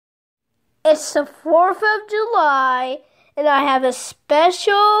It's the 4th of July, and I have a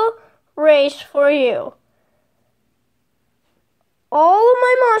special race for you. All of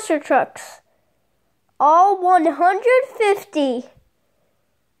my monster trucks, all 150,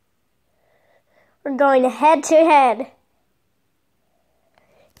 are going head to head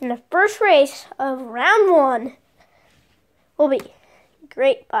in the first race of round 1 will be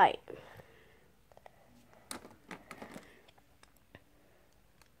Great Bite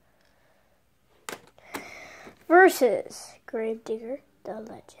versus Gravedigger the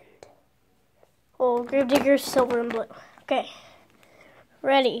Legend. Oh, Gravedigger Silver and Blue. Okay,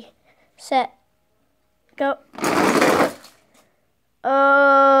 ready, set, go.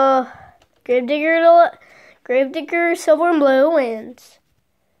 Gravedigger Silver and Blue wins.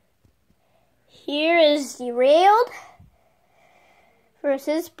 Here is Derailed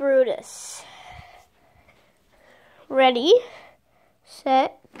versus Brutus. Ready,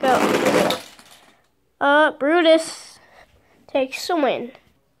 set, go. Brutus takes the win.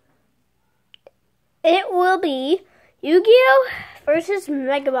 It will be Yu-Gi-Oh! Versus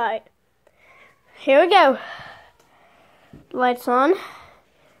Megabyte. Here we go. Lights on.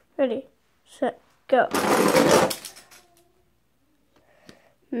 Ready, set, go.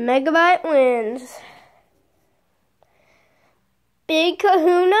 Megabyte wins. Big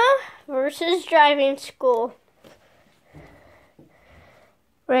Kahuna versus Driving School.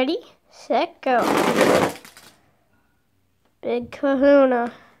 Ready, set, go. Big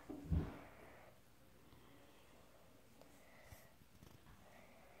Kahuna.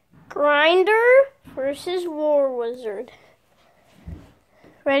 Grinder versus War Wizard.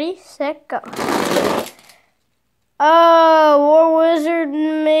 Ready, set, go. War Wizard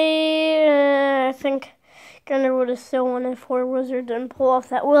I think Grinder would have still won if War Wizard didn't pull off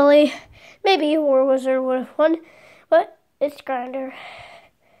that wheelie. Maybe War Wizard would have won, but it's Grinder.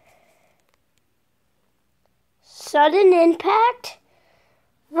 Sudden Impact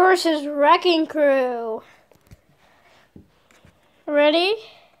versus Wrecking Crew. Ready,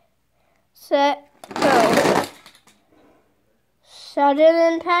 set, go.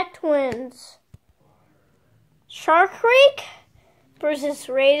 Sudden Impact wins. Shark Creek versus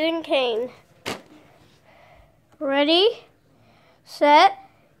Raising Cane. Ready, set,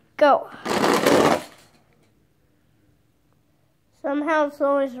 go. Somehow it's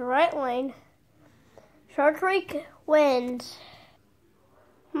always the right lane. Shark Creek wins.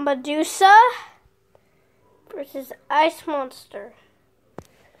 Medusa versus Ice Monster.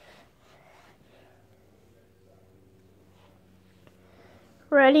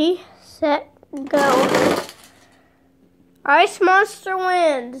 Ready, set, go. Ice Monster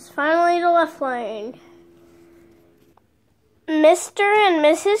wins. Finally the left lane. Mr. and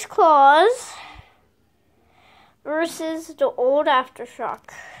Mrs. Claus versus the Old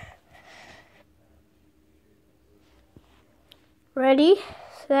Aftershock. Ready,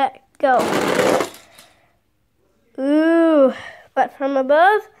 set, go. Ooh, but from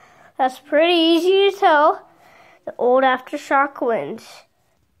above, that's pretty easy to tell. The Old Aftershock wins.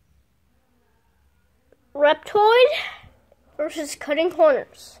 Reptoid versus Cutting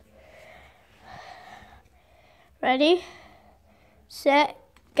Corners. Ready, set,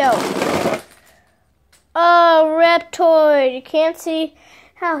 go. Oh, Reptoid. You can't see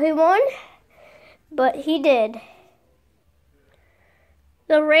how he won, but he did.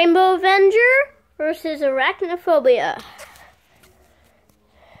 The Rainbow Avenger versus Arachnophobia.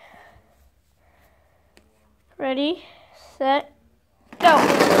 Ready, set,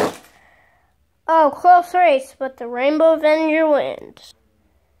 go. Oh, close race, but the Rainbow Avenger wins.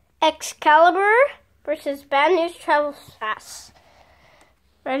 Excalibur versus Bad News Travels Fast.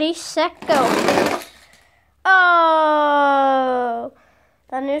 Ready, set, go. Oh,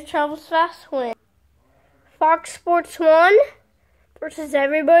 Bad News Travels Fast wins. Fox Sports 1 versus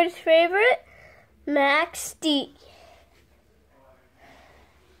everybody's favorite, Max D.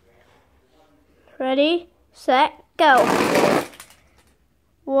 Ready, set, go.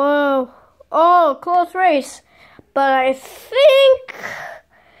 Whoa. Oh, close race. But I think,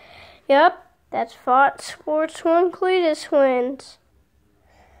 yep, that's Fox Sports 1 Cletus wins.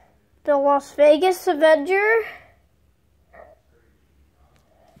 The Las Vegas Avenger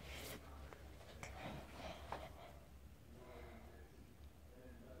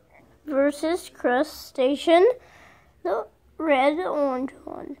versus Crustacean, the red-orange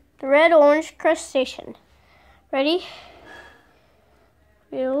one. The red-orange Crustacean. Ready?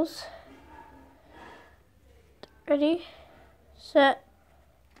 Wheels. Ready, set,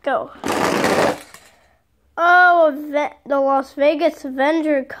 go. Oh, the Las Vegas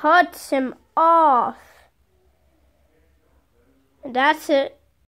Avenger cuts him off. And that's it.